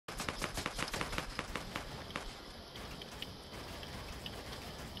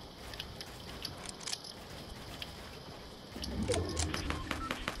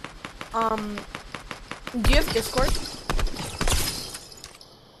Um, do you have Discord?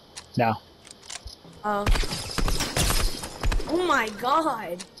 No. Oh. Oh my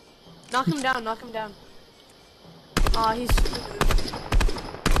god! Knock him down, knock him down. Aw, he's screwed.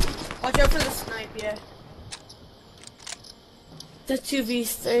 Watch out for the snipe, yeah. The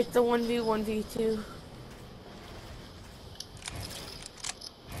 2v, the 1v1v2.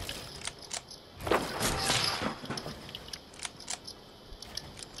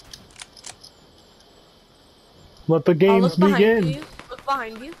 Let the games begin. You. Look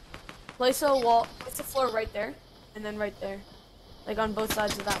behind you. Place a wall. Place a floor right there, and then right there, like on both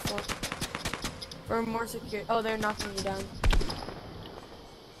sides of that floor. For more secure. Oh, they're knocking you down.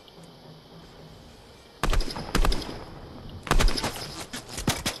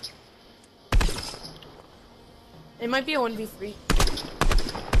 It might be a 1v3.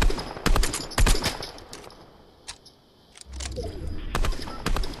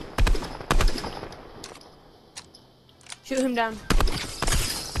 Shoot him down.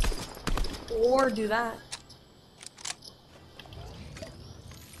 Or do that.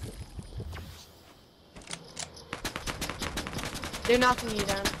 They're knocking you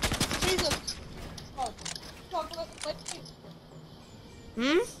down. Jesus.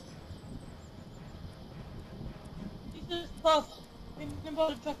 Hmm? Jesus, tough.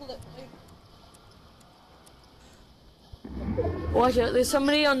 Chocolate. Watch out, there's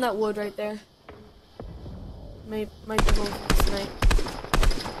somebody on that wood right there. Might be going for the snipe.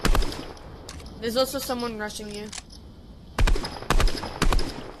 There's also someone rushing you.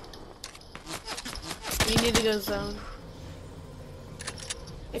 You need to go zone.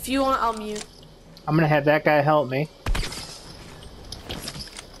 If you want, I'll mute. I'm gonna have that guy help me.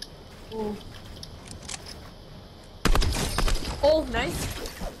 Ooh. Oh, nice.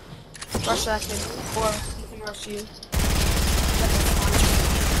 Rush that kid. Or he can rush you.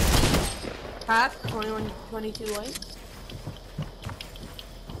 Half, 21, 22 light.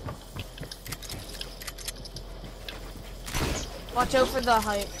 Watch out for the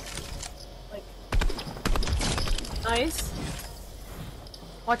height. Like, nice.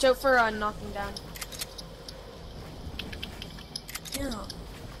 Watch out for knocking down. Yeah.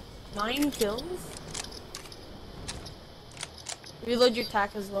 9 kills? Reload your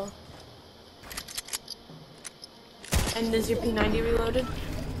tack as well. And is your P90 reloaded?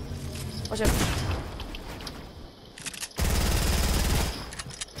 Watch out.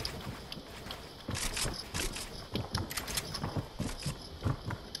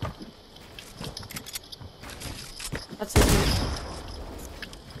 That's it.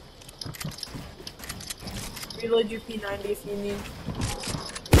 Reload your P90 if you need.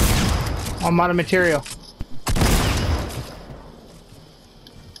 I'm out of material.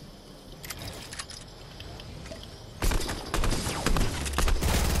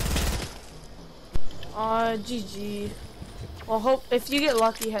 GG. Well, hope if you get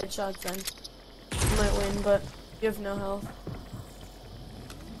lucky headshots, then you might win, but you have no health.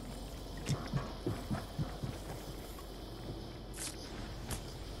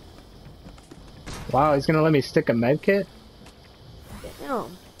 Wow, he's gonna let me stick a med kit?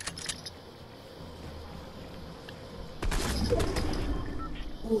 Damn.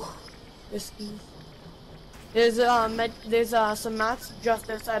 Ooh, risky. There's some mats just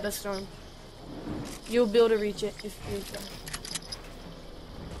outside the storm. You'll be able to reach it if you try.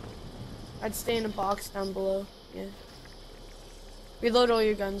 I'd stay in a box down below. Yeah. Reload all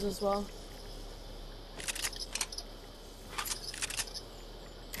your guns as well.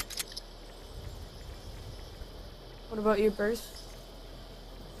 What about your burst?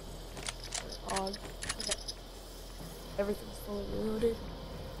 Odd. Okay. Everything's fully reloaded.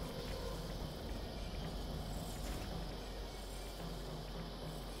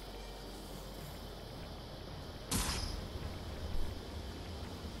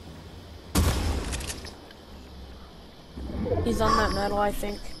 He's on that metal, I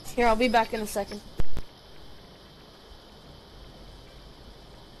think. Here, I'll be back in a second.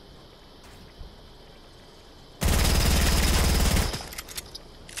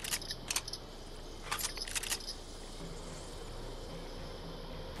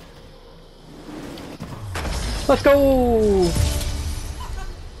 Let's go!